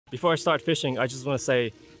Before I start fishing, I just want to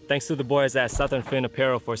say thanks to the boys at Southern Fin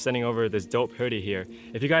Apparel for sending over this dope hoodie here.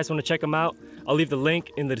 If you guys want to check them out, I'll leave the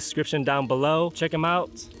link in the description down below. Check them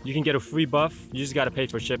out. You can get a free buff. You just got to pay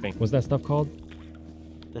for shipping. What's that stuff called?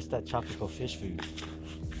 That's that tropical fish food.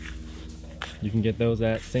 You can get those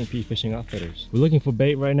at St. Pete Fishing Outfitters. We're looking for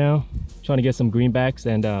bait right now. Trying to get some greenbacks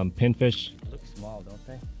and pinfish. They look small, don't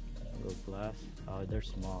they? Little glass. Oh, they're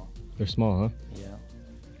small. They're small, huh? Yeah.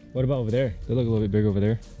 What about over there? They look a little bit bigger over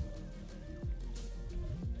there.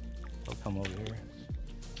 They'll come over here.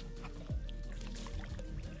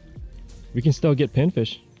 We can still get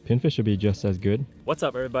pinfish. Pinfish should be just as good. What's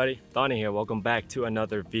up, everybody? Thonny here. Welcome back to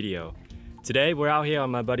another video. Today we're out here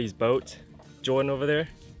on my buddy's boat. Jordan over there.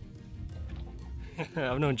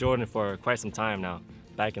 I've known Jordan for quite some time now.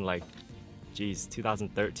 Back in like, geez,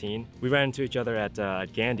 2013. We ran into each other at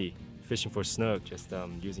Gandy, fishing for snook, just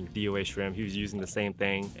using DOA shrimp. He was using the same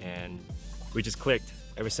thing, and we just clicked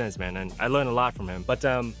ever since, man. And I learned a lot from him. But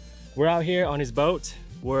we're out here on his boat.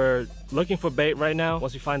 We're looking for bait right now.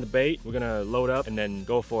 Once we find the bait, we're gonna load up and then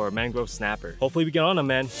go for a mangrove snapper. Hopefully we get on them,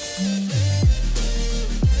 man.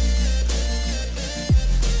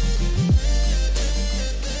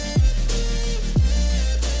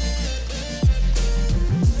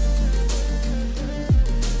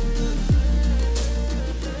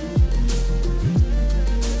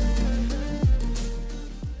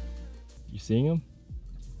 You seeing them?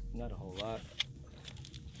 Not a whole lot.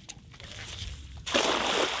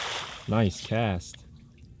 Nice cast.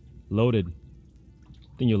 Loaded. I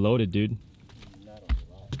think you're loaded, dude. Not a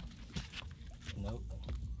whole lot. Nope.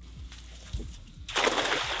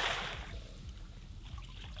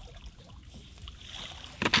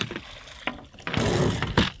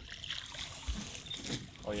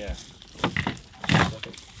 Oh yeah.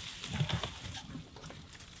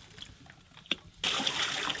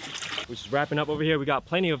 We're just wrapping up over here. We got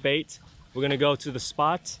plenty of bait. We're gonna go to the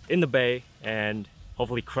spot in the bay and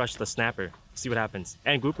hopefully crush the snapper. See what happens.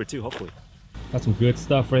 And grouper too, hopefully. That's some good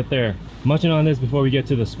stuff right there. Munching on this before we get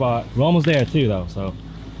to the spot. We're almost there too though, so.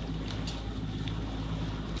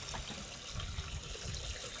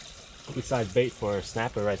 Good size bait for a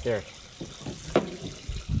snapper right there.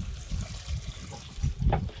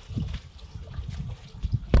 All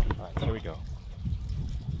right, here we go.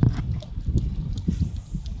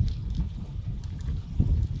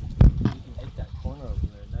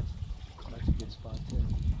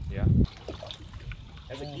 Yeah.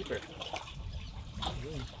 That's a keeper.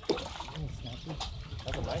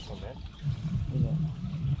 That's a nice one, man.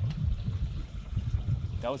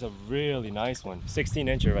 That was a really nice one.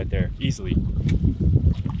 16-incher right there, easily.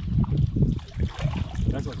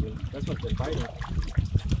 That's what they're biting.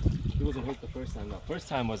 He wasn't hooked the first time though. First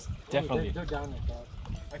time was definitely. They're down like that.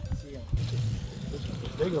 I can see him. This is a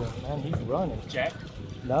bigger one, man. He's running. Jack?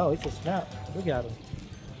 No, it's a snap. Look at him.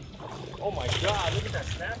 Oh my God, look at that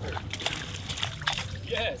snapper.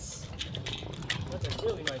 Yes. That's a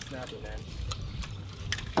really nice snapper, man.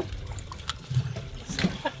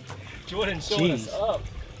 Jordan showing us up.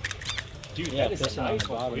 Dude, yeah, that is a nice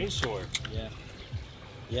one for Inshore. Yeah.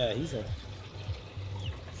 Yeah, it's a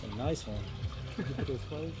nice one.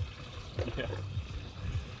 Yeah.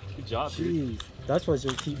 Good job, dude. Jeez. That's why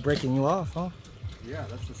they keep breaking you off, huh? Yeah,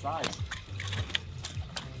 that's the size.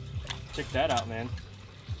 Check that out, man.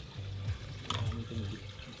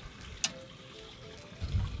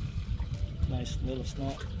 Nice little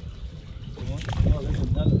snap. Oh, there's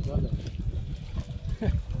another brother.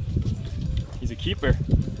 He's a keeper.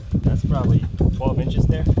 That's probably 12 inches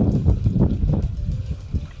there.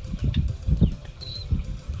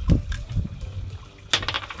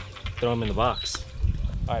 Throw him in the box.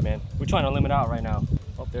 All right, man. We're trying to limit out right now.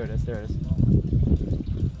 Oh, there it is. There it is.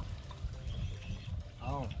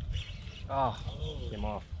 Oh. Oh, came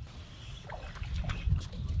off.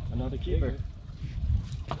 Another keeper.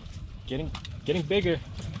 Getting bigger.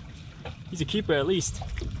 He's a keeper at least.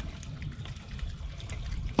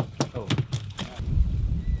 Oh.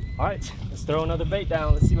 All right, let's throw another bait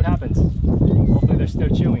down. Let's see what happens. Hopefully they're still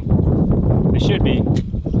chewing. They should be.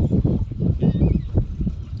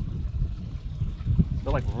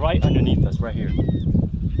 They're like right underneath us right here.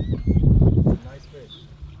 Nice fish.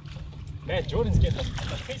 Man, Jordan's getting the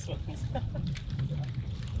nice ones.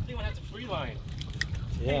 He won't have to free line.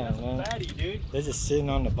 Yeah, hey, that's man. a fatty, dude. They're just sitting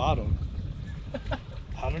on the bottom.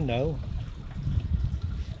 I don't know.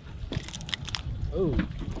 Oh,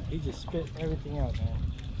 he just spit everything out, man.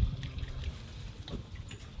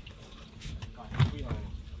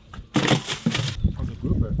 There's a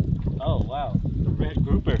grouper. Oh, wow. The red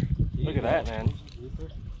grouper. Look at that, man. Grouper?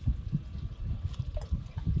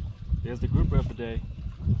 There's the grouper of the day.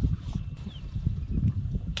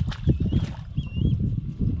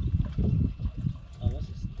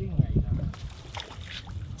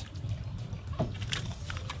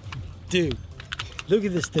 Dude, look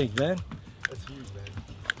at this thing, man. That's huge, man.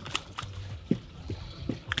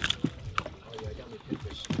 Oh yeah, I got me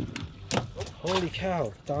pinfish. Holy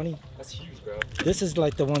cow, Thonny. That's huge, bro. This is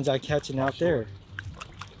like the ones I catching out there.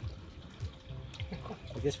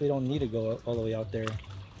 I guess we don't need to go all the way out there.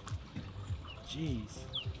 Jeez.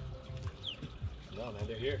 No, man,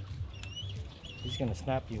 they're here. He's gonna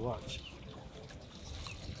snap you, watch.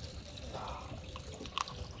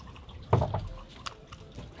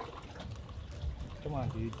 Come on,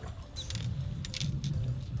 dude.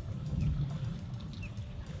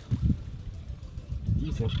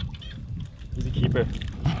 Decent. He's a keeper.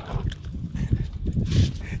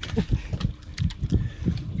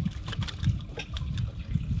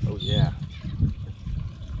 Oh yeah.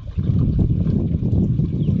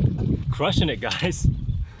 Crushing it, guys.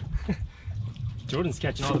 Jordan's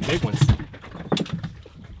catching all the big ones.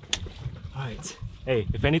 All right. Hey,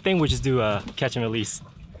 if anything, we'll just do a catch and release.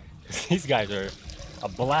 These guys are a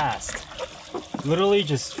blast. Literally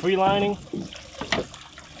just free lining,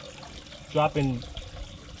 dropping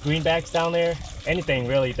greenbacks down there. Anything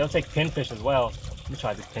really. They'll take pinfish as well. Let me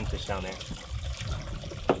try this pinfish down there.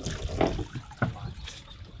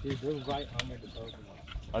 Dude, they're right under the boat.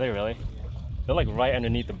 Are they really? They're like right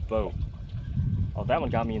underneath the boat. Oh, that one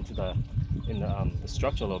got me into the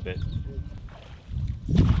structure a little bit.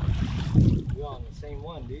 You're on the same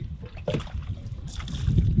one, dude.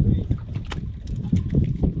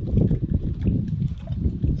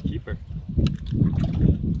 Keeper.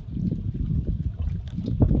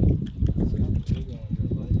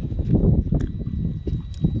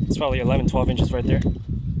 It's probably 11, 12 inches right there.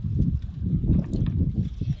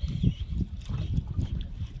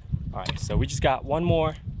 Alright, so we just got one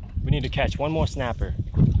more. We need to catch one more snapper.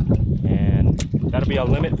 And that'll be our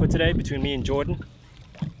limit for today between me and Jordan.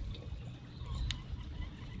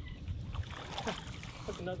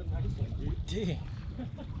 That's another nice one, dude. Dang.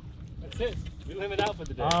 That's it. We limit out for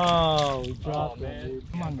the day. Oh, we dropped Oh, it, man.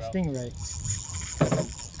 dude. Come Yeah, on, bro. stingray.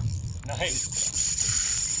 Nice.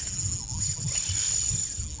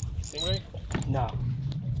 Stingray? No.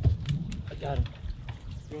 I got him.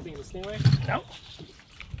 You don't think it's a stingray? No.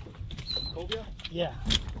 Cobia? Yeah.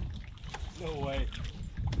 No way.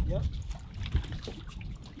 Yep.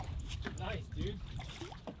 Nice, dude.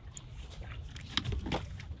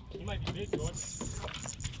 He might be big, Jordan.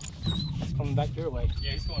 He's coming back your way.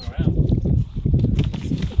 Yeah, he's going around.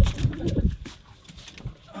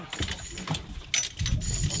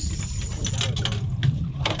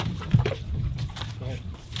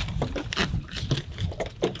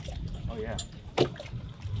 Oh yeah.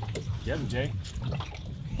 Get him, Jay.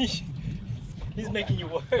 He's making you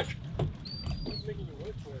work. He's making you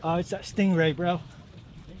work for it. Oh, it's that stingray, bro.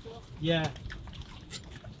 Think so? Yeah.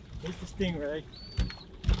 It's the stingray.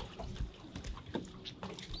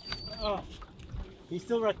 Oh, he's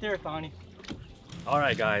still right there, Thonny. All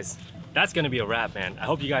right, guys, that's gonna be a wrap, man. I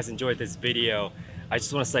hope you guys enjoyed this video. I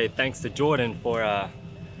just want to say thanks to Jordan for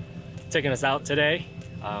taking us out today.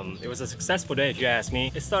 It was a successful day, if you ask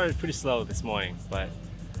me. It started pretty slow this morning, but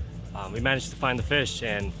we managed to find the fish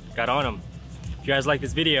and got on them. If you guys like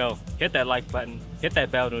this video, hit that like button, hit that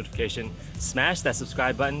bell notification, smash that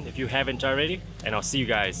subscribe button if you haven't already, and I'll see you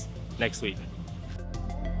guys next week.